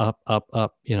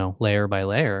up, layer by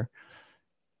layer,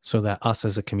 so that us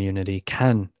as a community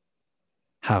can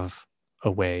have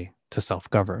a way to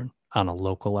self-govern on a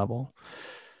local level.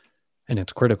 And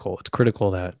it's critical. It's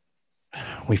critical that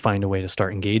we find a way to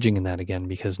start engaging in that again,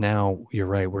 because now you're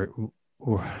right. We're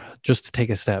just to take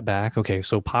a step back. Okay,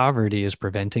 so poverty is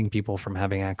preventing people from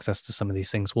having access to some of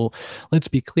these things. Well, let's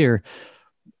be clear.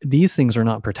 These things are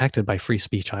not protected by free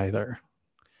speech either.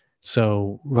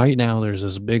 So right now there's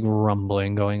this big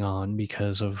rumbling going on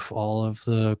because of all of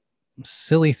the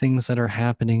silly things that are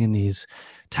happening in these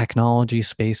technology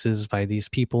spaces by these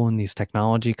people in these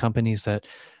technology companies that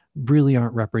really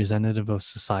aren't representative of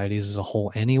societies as a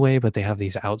whole anyway, but they have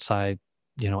these outsized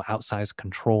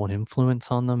control and influence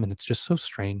on them. And it's just so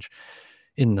strange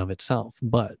in and of itself.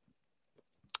 But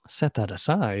set that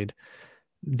aside,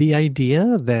 the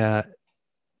idea that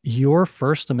your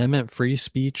First Amendment free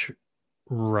speech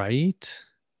right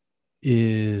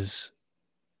is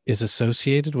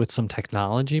associated with some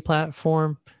technology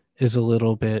platform is a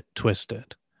little bit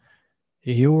twisted.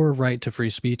 Your right to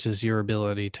free speech is your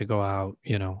ability to go out,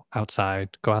 go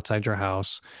outside your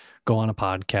house, go on a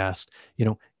podcast,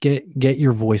 get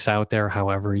your voice out there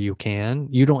however you can.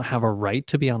 You don't have a right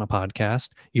to be on a podcast.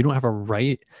 You don't have a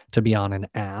right to be on an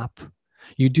app.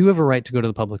 You do have a right to go to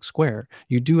the public square.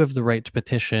 You do have the right to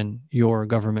petition your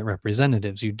government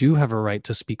representatives. You do have a right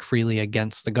to speak freely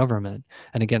against the government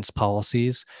and against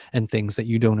policies and things that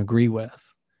you don't agree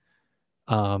with.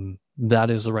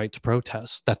 That is the right to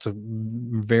protest. That's a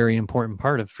very important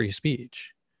part of free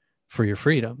speech for your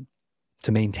freedom,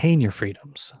 to maintain your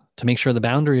freedoms, to make sure the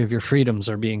boundary of your freedoms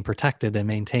are being protected and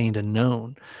maintained and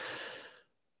known.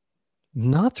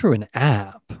 Not through an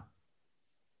app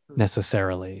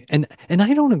necessarily. And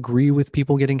I don't agree with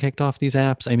people getting kicked off these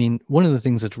apps. I mean, one of the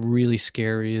things that's really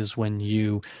scary is when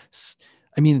you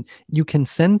can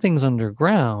send things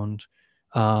underground,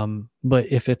 but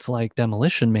if it's like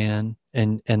Demolition Man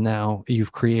and now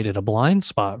you've created a blind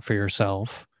spot for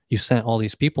yourself, you sent all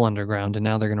these people underground and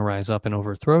now they're going to rise up and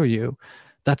overthrow you.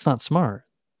 That's not smart.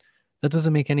 That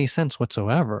doesn't make any sense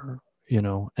whatsoever,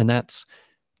 and that's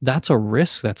a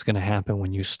risk that's going to happen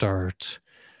when you start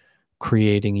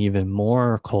creating even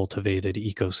more cultivated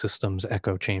ecosystems,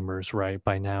 echo chambers, right?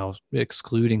 By now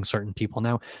excluding certain people.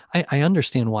 Now, I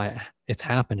understand why it's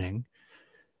happening.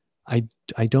 I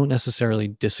don't necessarily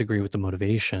disagree with the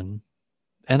motivation.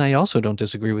 And I also don't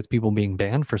disagree with people being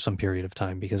banned for some period of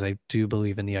time, because I do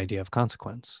believe in the idea of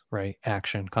consequence, right?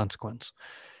 Action, consequence,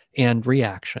 and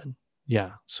reaction.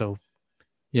 Yeah. So,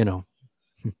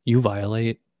 you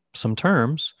violate some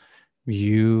terms,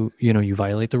 you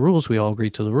violate the rules, we all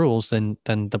agree to the rules, then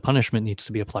the punishment needs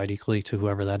to be applied equally to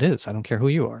whoever that is. I don't care who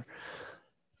you are.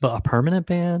 But a permanent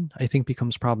ban, I think,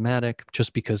 becomes problematic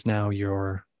just because now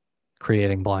you're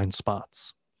creating blind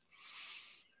spots.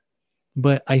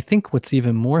 But I think what's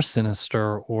even more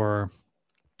sinister, or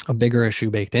a bigger issue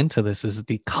baked into this, is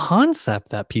the concept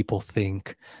that people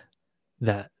think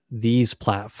that these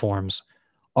platforms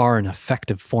are an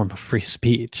effective form of free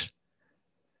speech,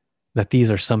 that these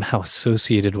are somehow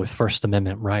associated with First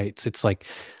Amendment rights. It's like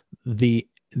the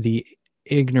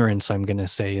ignorance, I'm going to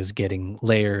say, is getting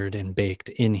layered and baked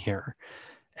in here.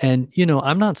 And,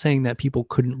 I'm not saying that people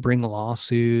couldn't bring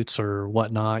lawsuits or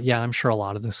whatnot. Yeah, I'm sure a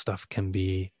lot of this stuff can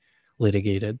be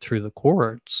litigated through the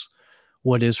courts.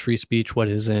 What is free speech? What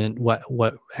isn't? What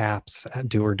apps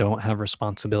do or don't have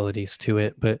responsibilities to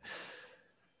it? But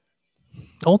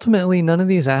ultimately, none of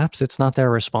these apps, it's not their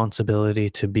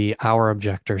responsibility to be our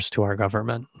objectors to our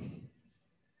government.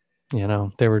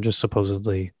 They were just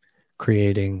supposedly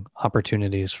creating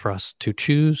opportunities for us to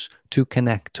choose to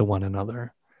connect to one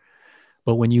another.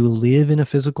 But when you live in a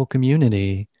physical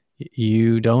community,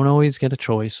 you don't always get a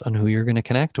choice on who you're going to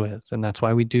connect with. And that's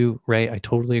why we do, Ray, I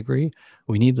totally agree.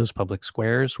 We need those public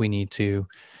squares. We need to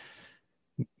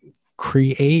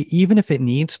create, even if it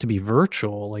needs to be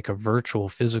virtual, like a virtual,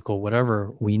 physical,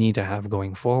 whatever we need to have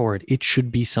going forward, it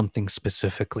should be something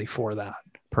specifically for that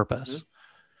purpose. Mm-hmm.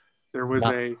 There was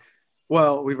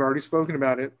we've already spoken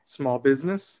about it, small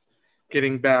business,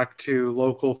 getting back to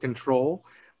local control.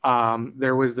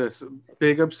 There was this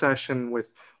big obsession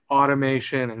with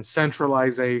automation and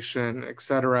centralization, et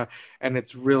cetera, and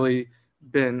it's really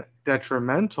been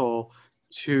detrimental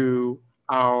to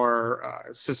our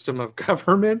system of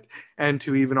government and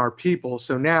to even our people.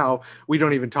 So now we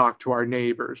don't even talk to our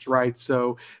neighbors, right?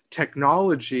 So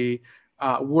technology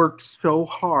worked so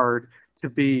hard to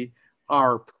be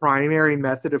our primary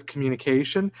method of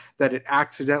communication, that it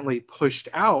accidentally pushed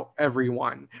out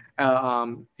everyone,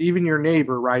 even your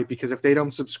neighbor, right? Because if they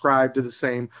don't subscribe to the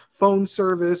same phone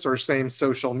service or same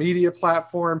social media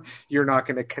platform, you're not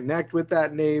going to connect with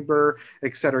that neighbor,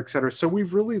 et cetera, et cetera. So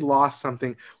we've really lost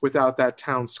something without that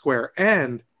town square.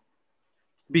 And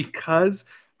because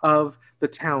of the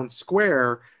town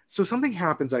square, so something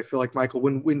happens, I feel like, Michael,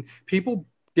 when people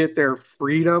get their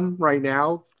freedom right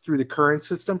now through the current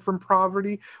system from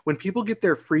poverty, when people get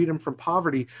their freedom from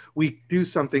poverty, we do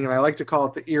something, and I like to call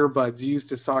it the earbuds. You used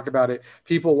to talk about it,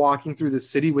 people walking through the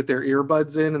city with their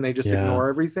earbuds in and they just Yeah. ignore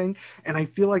everything. And I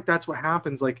feel like that's what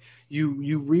happens. Like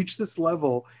you reach this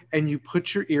level and you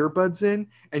put your earbuds in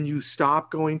and you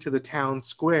stop going to the town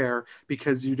square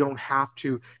because you don't have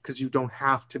to, because you don't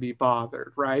have to be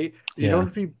bothered, right? You don't Yeah.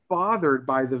 have to be bothered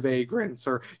by the vagrants,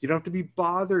 or you don't have to be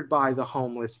bothered by the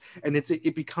homeless, and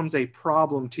it becomes a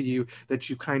problem to you that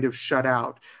you kind of shut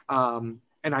out. And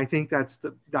I think that's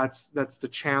the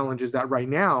challenge, is that right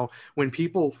now, when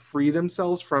people free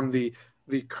themselves from the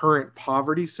current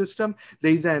poverty system,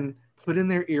 they then put in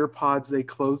their ear pods, they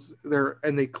close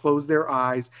their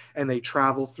eyes, and they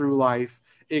travel through life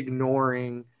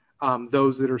ignoring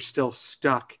those that are still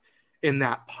stuck in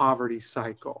that poverty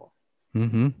cycle.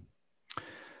 Mm-hmm.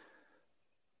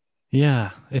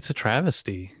 Yeah, it's a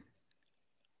travesty.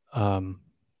 Um,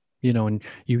 and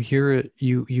you hear it,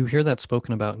 you hear that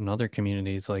spoken about in other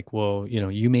communities, like, well,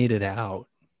 you made it out.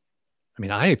 I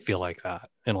mean, I feel like that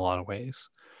in a lot of ways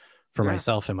for Yeah.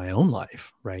 myself in my own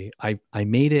life, right? I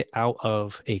made it out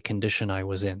of a condition I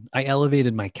was in. I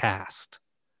elevated my caste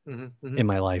Mm-hmm, mm-hmm. in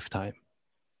my lifetime,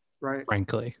 Right.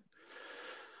 frankly.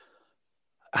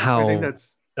 I think How,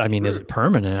 that's I mean, is true. it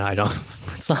permanent? I don't,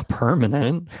 it's not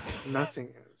permanent.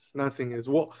 Nothing is.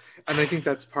 Well, and I think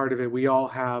that's part of it. We all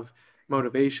have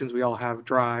motivations, we all have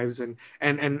drives, and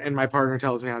my partner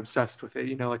tells me I'm obsessed with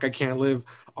it. Like I can't live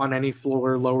on any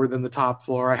floor lower than the top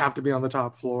floor. I have to be on the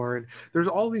top floor. And there's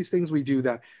all these things we do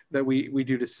that we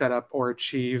do to set up or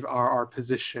achieve our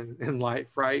position in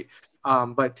life, right?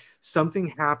 But something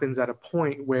happens at a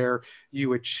point where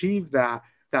you achieve that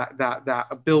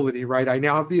ability, right? I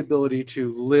now have the ability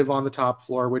to live on the top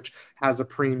floor, which has a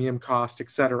premium cost,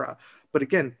 etc. But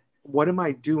again, what am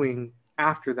I doing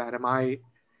after that?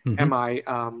 Mm-hmm. Am I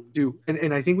do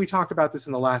and I think we talked about this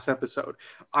in the last episode.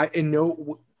 I in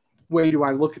no way do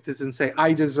I look at this and say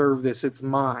I deserve this, it's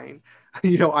mine.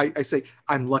 I say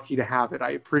I'm lucky to have it,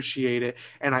 I appreciate it,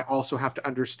 and I also have to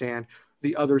understand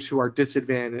the others who are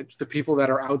disadvantaged, the people that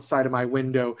are outside of my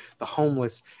window, the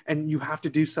homeless, and you have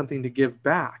to do something to give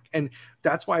back. And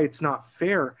that's why it's not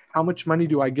fair. How much money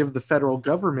do I give the federal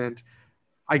government?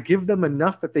 I give them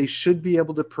enough that they should be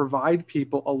able to provide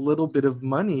people a little bit of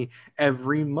money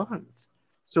every month,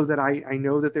 so that I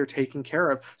know that they're taken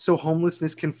care of. So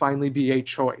homelessness can finally be a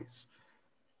choice.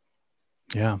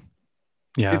 Yeah.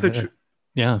 Yeah. It's a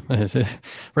Yeah. Right. it's A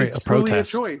truly a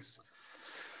protest. choice.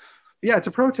 Yeah, it's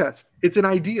a protest. It's an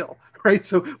ideal, right?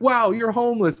 So, wow, you're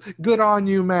homeless. Good on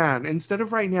you, man. Instead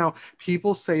of right now,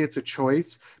 people say it's a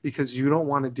choice because you don't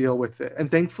want to deal with it. And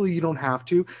thankfully, you don't have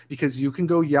to, because you can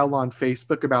go yell on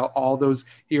Facebook about all those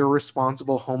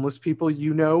irresponsible homeless people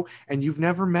and you've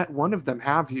never met one of them,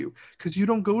 have you? Because you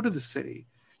don't go to the city.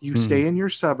 You Hmm. stay in your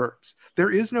suburbs. There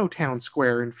is no town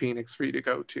square in Phoenix for you to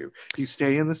go to. You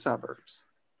stay in the suburbs.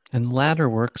 And ladder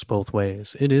works both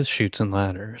ways. It is chutes and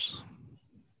ladders.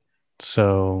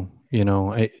 So,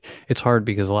 it's hard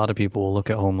because a lot of people will look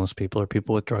at homeless people or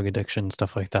people with drug addiction,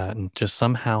 stuff like that, and just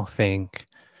somehow think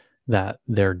that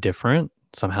they're different.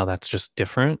 Somehow that's just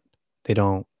different. They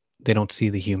don't they don't see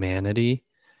the humanity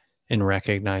in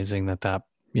recognizing that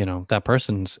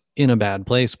person's in a bad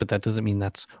place, but that doesn't mean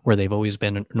that's where they've always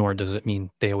been, nor does it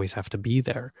mean they always have to be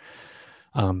there.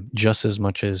 Just as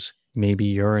much as maybe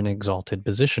you're in an exalted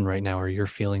position right now, or you're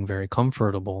feeling very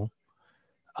comfortable.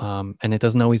 And it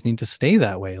doesn't always need to stay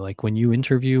that way. Like when you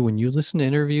listen to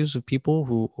interviews of people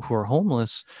who are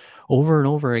homeless over and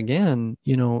over again,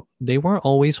 they weren't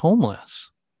always homeless.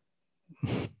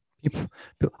 People,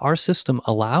 our system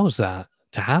allows that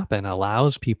to happen,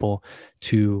 allows people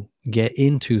to get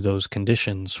into those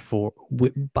conditions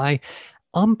by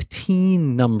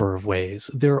umpteen number of ways.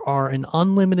 There are an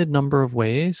unlimited number of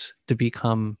ways to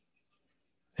become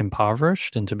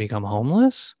impoverished and to become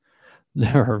homeless.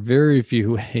 There are very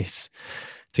few ways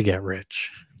to get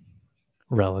rich,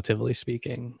 relatively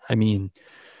speaking. I mean,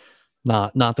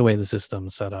 not the way the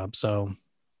system's set up. So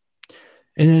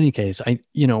in any case,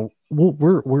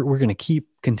 we're going to keep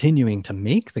continuing to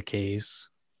make the case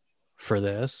for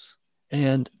this,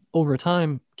 and over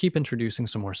time keep introducing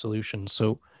some more solutions.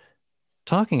 So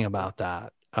talking about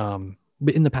that,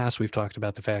 but in the past, we've talked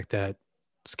about the fact that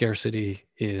scarcity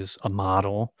is a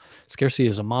model. Scarcity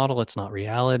is a model. It's not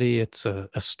reality. It's a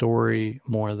story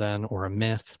more than, or a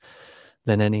myth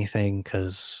than anything,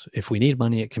 because if we need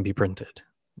money, it can be printed.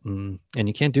 And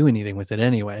you can't do anything with it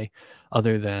anyway,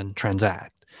 other than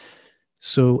transact.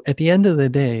 So at the end of the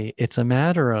day, it's a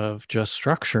matter of just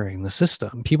structuring the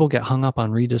system. People get hung up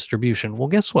on redistribution. Well,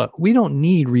 guess what? We don't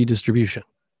need redistribution.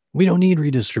 We don't need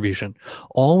redistribution.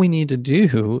 All we need to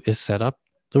do is set up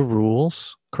the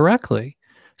rules correctly,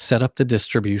 set up the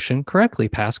distribution correctly.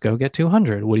 Pass, go, get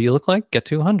 200. What do you look like? Get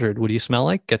 200. What do you smell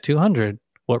like? Get 200.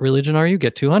 What religion are you?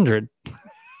 Get 200.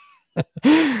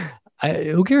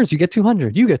 Who cares? You get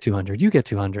 200. You get 200. You get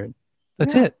 200.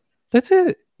 That's it. That's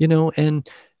it.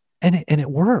 And it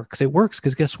works. It works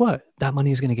because guess what? That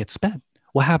money is going to get spent.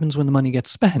 What happens when the money gets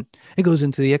spent? It goes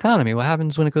into the economy. What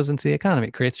happens when it goes into the economy?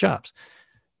 It creates jobs.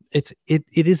 It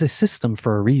is a system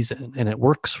for a reason, and it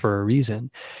works for a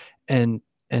reason. And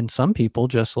some people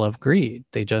just love greed.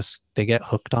 They get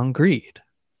hooked on greed.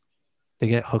 They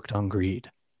get hooked on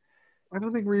greed. I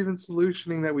don't think we're even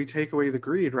solutioning that we take away the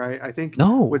greed, right? I think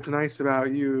No. What's nice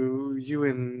about you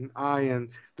and I and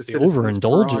the citizens'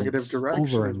 prerogative direction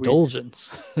is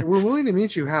overindulgence. we're willing to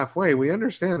meet you halfway. We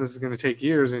understand this is going to take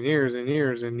years and years and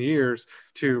years and years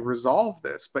to resolve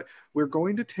this, but we're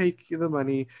going to take the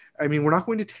money. I mean, we're not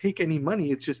going to take any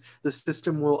money. It's just the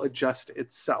system will adjust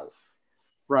itself,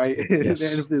 right? Yes.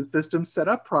 And if the system's set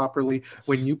up properly,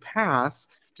 when you pass,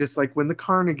 just like when the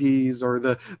Carnegies or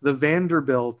the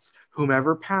Vanderbilts,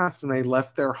 whomever passed and they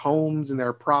left their homes and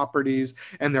their properties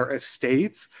and their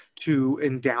estates to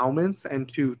endowments and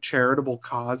to charitable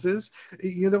causes,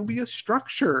 there'll be a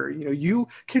structure. You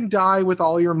can die with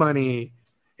all your money.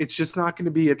 It's just not going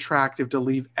to be attractive to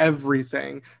leave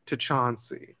everything to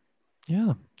Chauncey.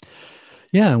 Yeah.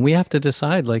 Yeah. And we have to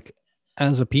decide, like,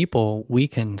 as a people, we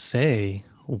can say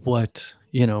what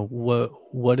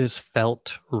is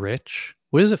felt rich.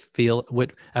 What does it feel?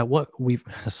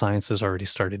 Science has already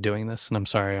started doing this, and I'm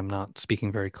sorry, I'm not speaking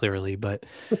very clearly, but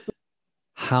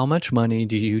how much money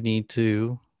do you need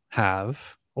to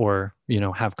have, or,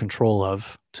 have control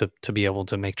of to be able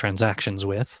to make transactions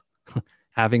with?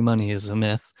 Having money is a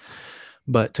myth,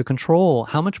 but to control,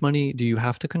 how much money do you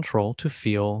have to control to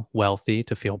feel wealthy,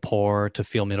 to feel poor, to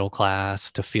feel middle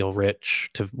class, to feel rich,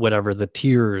 to whatever the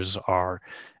tiers are?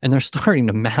 And they're starting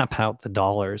to map out the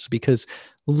dollars, because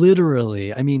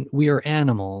literally, I mean, we are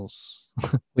animals.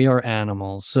 We are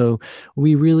animals. So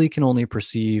we really can only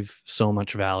perceive so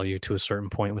much value to a certain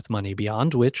point with money,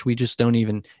 beyond which we just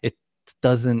it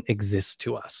doesn't exist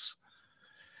to us.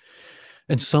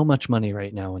 And so much money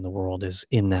right now in the world is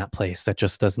in that place that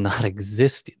just does not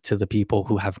exist to the people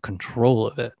who have control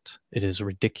of it. It is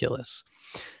ridiculous.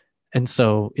 And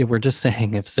so we're just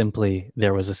saying, if simply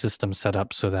there was a system set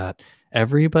up so that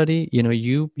everybody,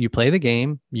 you play the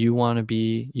game, you want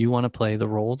to play the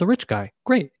role of the rich guy.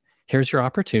 Great. Here's your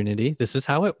opportunity. This is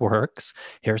how it works.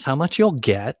 Here's how much you'll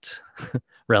get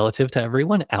relative to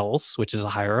everyone else, which is a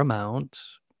higher amount.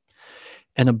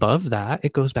 And above that,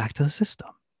 it goes back to the system.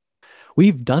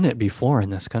 We've done it before in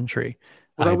this country.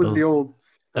 Well,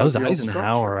 that was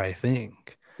Eisenhower, I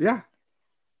think. Yeah.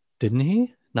 Didn't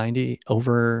he? 90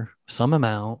 over some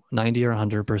amount, 90 or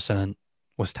 100%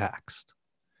 was taxed.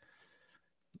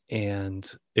 And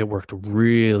it worked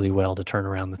really well to turn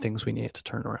around the things we needed to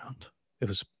turn around.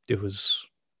 It was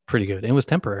pretty good. It was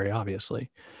temporary, obviously.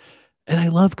 And I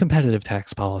love competitive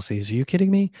tax policies. Are you kidding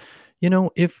me?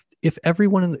 If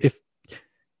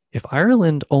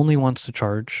Ireland only wants to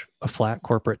charge a flat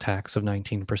corporate tax of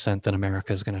 19%, then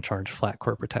America is going to charge flat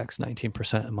corporate tax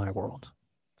 19% in my world.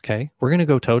 Okay? We're going to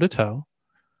go toe to toe.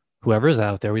 Whoever's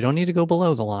out there, we don't need to go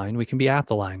below the line. We can be at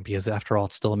the line, because after all,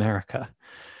 it's still America.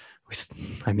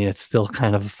 It's still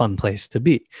kind of a fun place to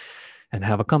be and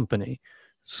have a company.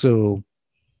 So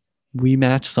we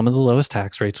match some of the lowest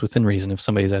tax rates within reason. If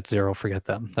somebody's at zero, forget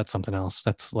them. That's something else.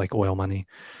 That's like oil money,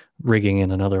 rigging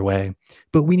in another way.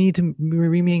 But we need to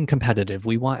remain competitive.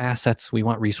 We want assets. We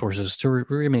want resources to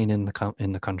remain in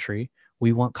the country.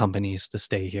 We want companies to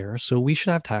stay here. So we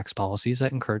should have tax policies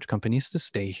that encourage companies to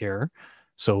stay here.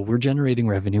 So we're generating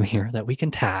revenue here that we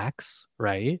can tax,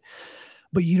 right?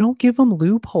 But you don't give them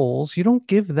loopholes. You don't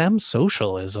give them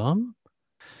socialism.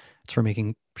 It's for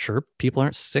making sure people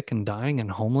aren't sick and dying and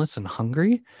homeless and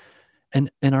hungry, and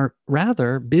are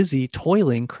rather busy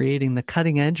toiling, creating the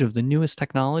cutting edge of the newest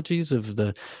technologies, of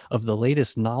the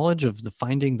latest knowledge, of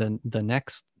finding the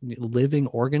next living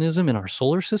organism in our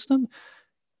solar system.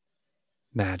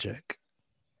 Magic.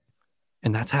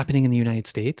 And that's happening in the United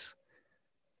States.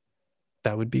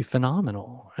 that would be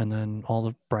phenomenal. And then all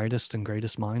the brightest and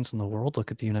greatest minds in the world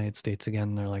look at the United States again,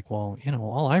 and they're like, well,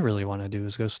 all I really want to do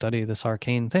is go study this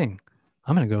arcane thing.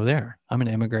 I'm going to go there. I'm going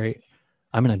to immigrate.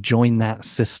 I'm going to join that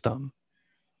system.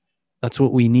 That's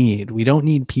what we need. We don't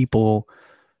need people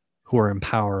who are in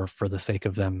power for the sake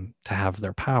of them to have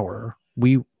their power.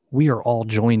 We are all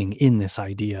joining in this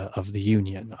idea of the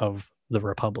union, of the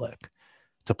republic,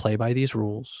 to play by these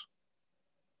rules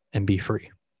and be free.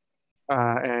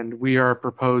 And we are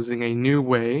proposing a new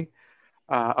way,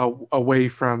 away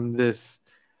from this,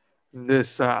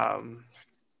 for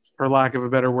lack of a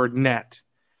better word, net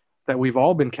that we've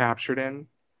all been captured in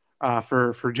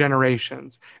for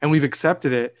generations. And we've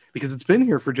accepted it because it's been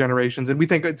here for generations, and we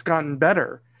think it's gotten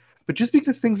better. But just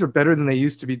because things are better than they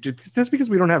used to be, just because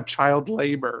we don't have child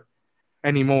labor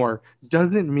anymore,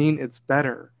 doesn't mean it's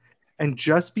better. And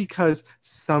just because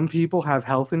some people have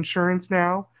health insurance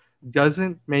now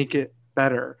doesn't make it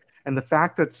better. And the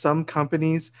fact that some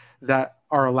companies that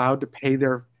are allowed to pay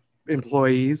their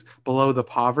employees below the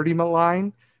poverty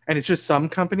line, and it's just some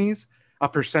companies, a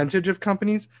percentage of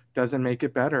companies, doesn't make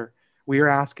it better. We are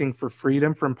asking for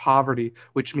freedom from poverty,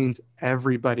 which means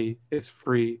everybody is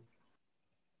free.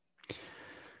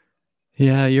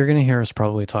 Yeah, you're going to hear us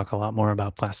probably talk a lot more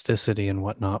about plasticity and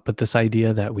whatnot, but this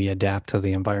idea that we adapt to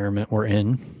the environment we're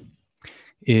in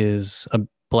is a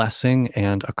blessing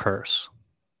and a curse.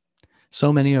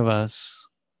 So many of us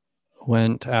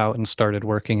went out and started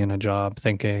working in a job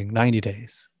thinking 90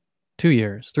 days, 2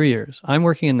 years, 3 years. I'm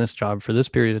working in this job for this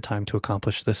period of time to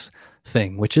accomplish this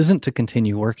thing, which isn't to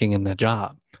continue working in the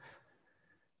job.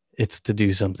 It's to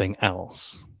do something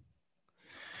else.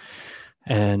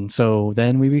 And so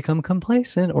then we become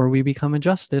complacent, or we become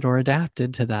adjusted or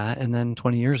adapted to that. And then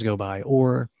 20 years go by,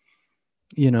 or,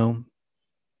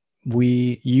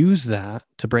 we use that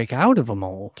to break out of a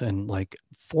mold and like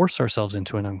force ourselves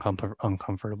into an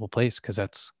uncomfortable place. Cause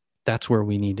that's where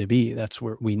we need to be. That's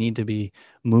where we need to be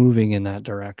moving in that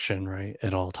direction, right,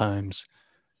 at all times.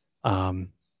 And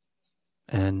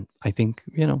I think,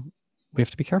 we have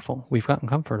to be careful. We've gotten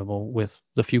comfortable with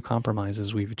the few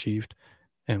compromises we've achieved,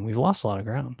 and we've lost a lot of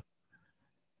ground.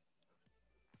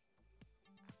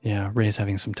 Yeah, Ray's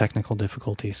having some technical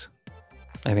difficulties.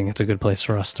 I think it's a good place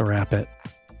for us to wrap it.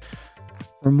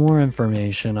 For more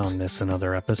information on this and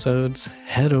other episodes,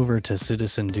 head over to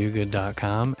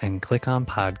citizendogood.com and click on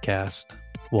podcast.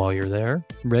 While you're there,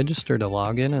 register to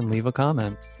log in and leave a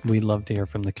comment. We'd love to hear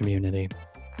from the community.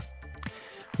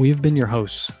 We've been your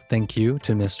hosts. Thank you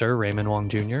to Mr. Raymond Wong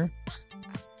Jr.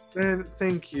 And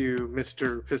thank you,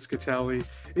 Mr. Piscatelli.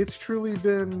 It's truly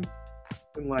been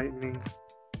enlightening.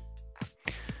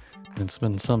 It's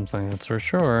been something, that's for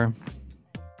sure.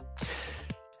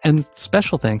 And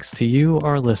special thanks to you,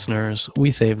 our listeners.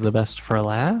 We save the best for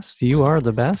last. You are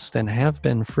the best and have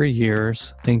been for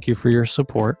years. Thank you for your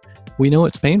support. We know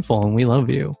it's painful and we love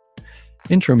you.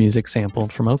 Intro music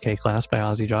sampled from OK Class by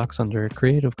Ozzy Jocks under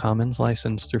Creative Commons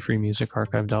license through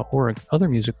freemusicarchive.org. Other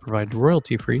music provided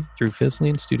royalty-free through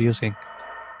Fizzling Studios Inc.